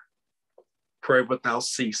evermore, pray without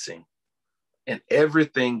ceasing, in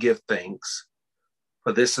everything give thanks,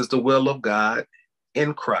 for this is the will of God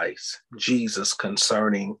in Christ Jesus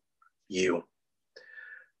concerning you.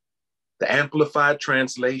 The Amplified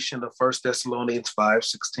Translation of 1 Thessalonians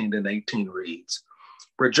 5:16 and 18 reads,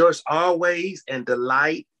 rejoice always and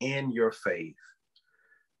delight in your faith.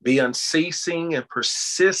 Be unceasing and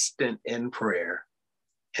persistent in prayer.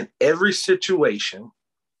 In every situation,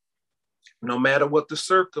 no matter what the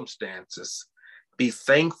circumstances, be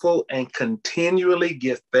thankful and continually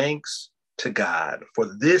give thanks to God, for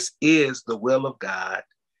this is the will of God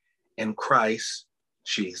in Christ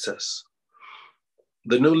Jesus.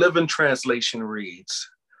 The New Living Translation reads,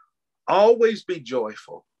 always be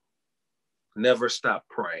joyful, never stop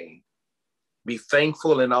praying. Be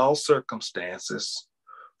thankful in all circumstances,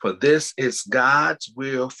 for this is God's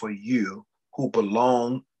will for you who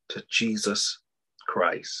belong to Jesus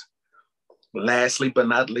Christ. Lastly, but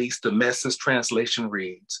not least, the Message translation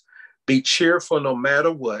reads, be cheerful no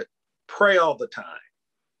matter what, pray all the time.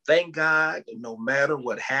 Thank God no matter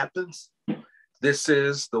what happens. This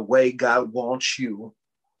is the way God wants you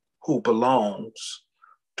who belongs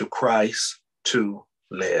to Christ to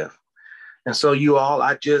live. And so you all,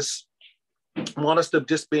 I just want us to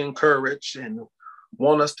just be encouraged and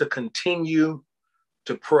want us to continue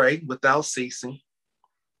to pray without ceasing,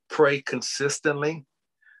 pray consistently.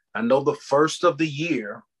 I know the first of the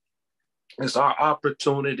year is our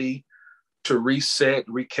opportunity to reset,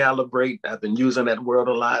 recalibrate. I've been using that word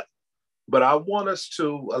a lot, but I want us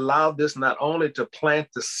to allow this not only to plant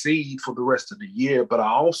the seed for the rest of the year, but I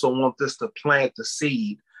also want this to plant the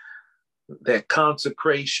seed, that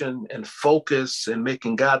consecration and focus and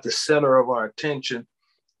making God the center of our attention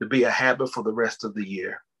to be a habit for the rest of the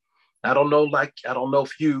year. I don't know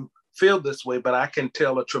if you feel this way, but I can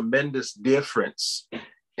tell a tremendous difference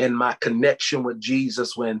in my connection with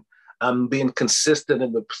Jesus when I'm being consistent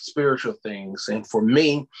in the spiritual things. And for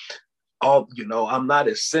me, I'm not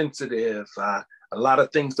as sensitive. A lot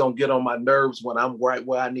of things don't get on my nerves when I'm right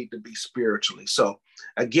where I need to be spiritually. So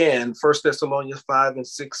again, 1 Thessalonians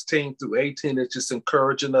 5:16 through 18 is just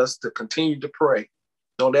encouraging us to continue to pray.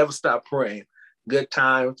 Don't ever stop praying. Good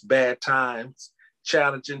times, bad times,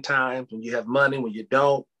 challenging times, when you have money, when you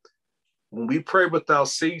don't. When we pray without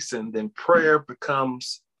ceasing, then prayer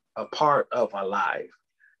becomes a part of our life,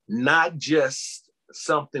 not just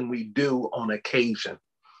something we do on occasion,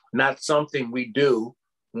 not something we do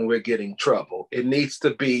when we're getting trouble. It needs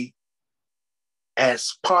to be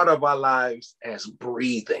as part of our lives as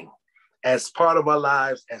breathing, as part of our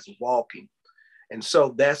lives as walking. And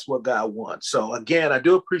so that's what God wants. So again, I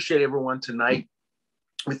do appreciate everyone tonight.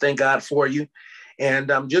 We thank God for you.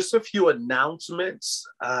 And just a few announcements.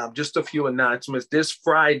 This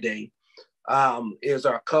Friday is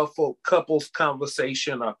our couples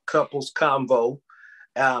conversation, our couples convo.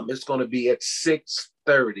 It's going to be at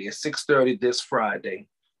 6:30 this Friday.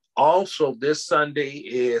 Also, this Sunday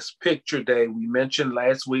is Picture Day. We mentioned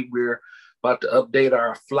last week we're about to update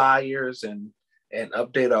our flyers and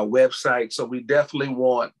update our website. So we definitely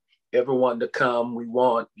want everyone to come. We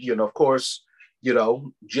want, of course,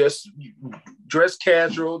 just dress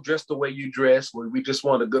casual, dress the way you dress. We just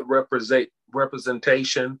want a good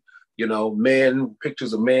representation, men,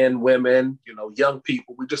 pictures of men, women, young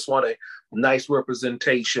people. We just want a nice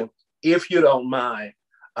representation. If you don't mind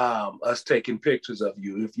us taking pictures of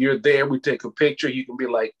you. If you're there, we take a picture. You can be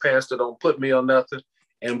like, Pastor, don't put me on nothing.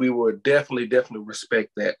 And we will definitely respect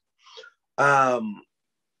that.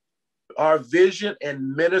 Our vision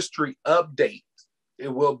and ministry update.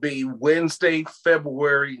 It will be Wednesday,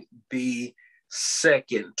 February the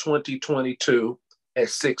 2nd, 2022 at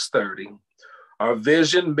 6:30. Our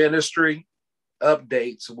vision ministry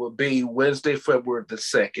updates will be Wednesday, February the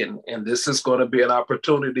 2nd. And this is going to be an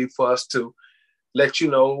opportunity for us to let you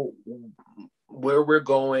know where we're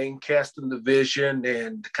going, casting the vision,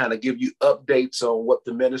 and kind of give you updates on what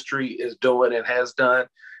the ministry is doing and has done.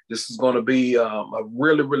 This is going to be a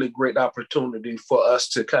really, really great opportunity for us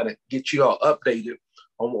to kind of get you all updated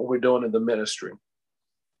on what we're doing in the ministry.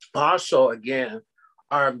 Also, again,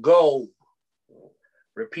 our goal,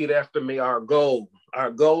 repeat after me, our goal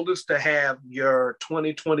is to have your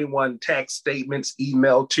 2021 tax statements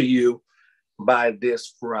emailed to you by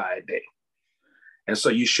this Friday. And so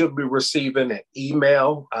you should be receiving an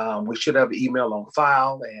email. We should have an email on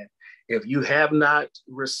file. And if you have not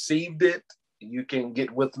received it, you can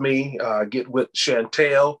get with me, get with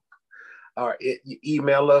Chantel, or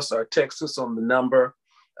email us or text us on the number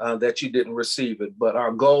that you didn't receive it. But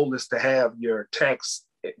our goal is to have your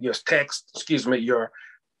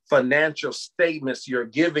financial statements, your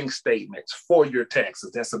giving statements for your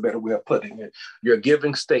taxes. That's a better way of putting it. Your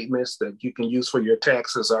giving statements that you can use for your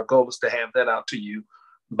taxes. Our goal is to have that out to you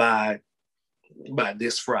by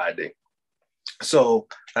this Friday. So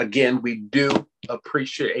again, we do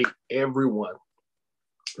appreciate everyone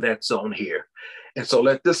that's on here. And so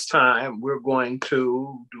at this time, we're going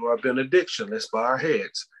to do our benediction. Let's bow our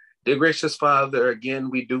heads. Dear gracious Father, again,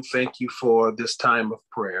 we do thank you for this time of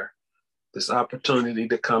prayer, this opportunity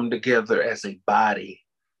to come together as a body,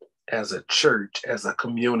 as a church, as a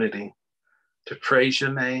community, to praise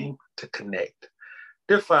your name, to connect.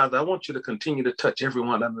 Dear Father, I want you to continue to touch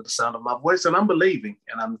everyone under the sound of my voice. And I'm believing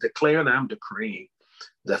and I'm declaring and I'm decreeing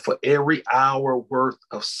that for every hour worth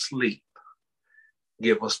of sleep,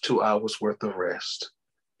 give us 2 hours worth of rest.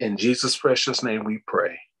 In Jesus' precious name we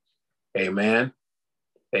pray. Amen.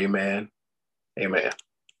 Amen. Amen.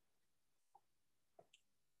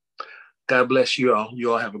 God bless you all.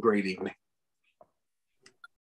 You all have a great evening.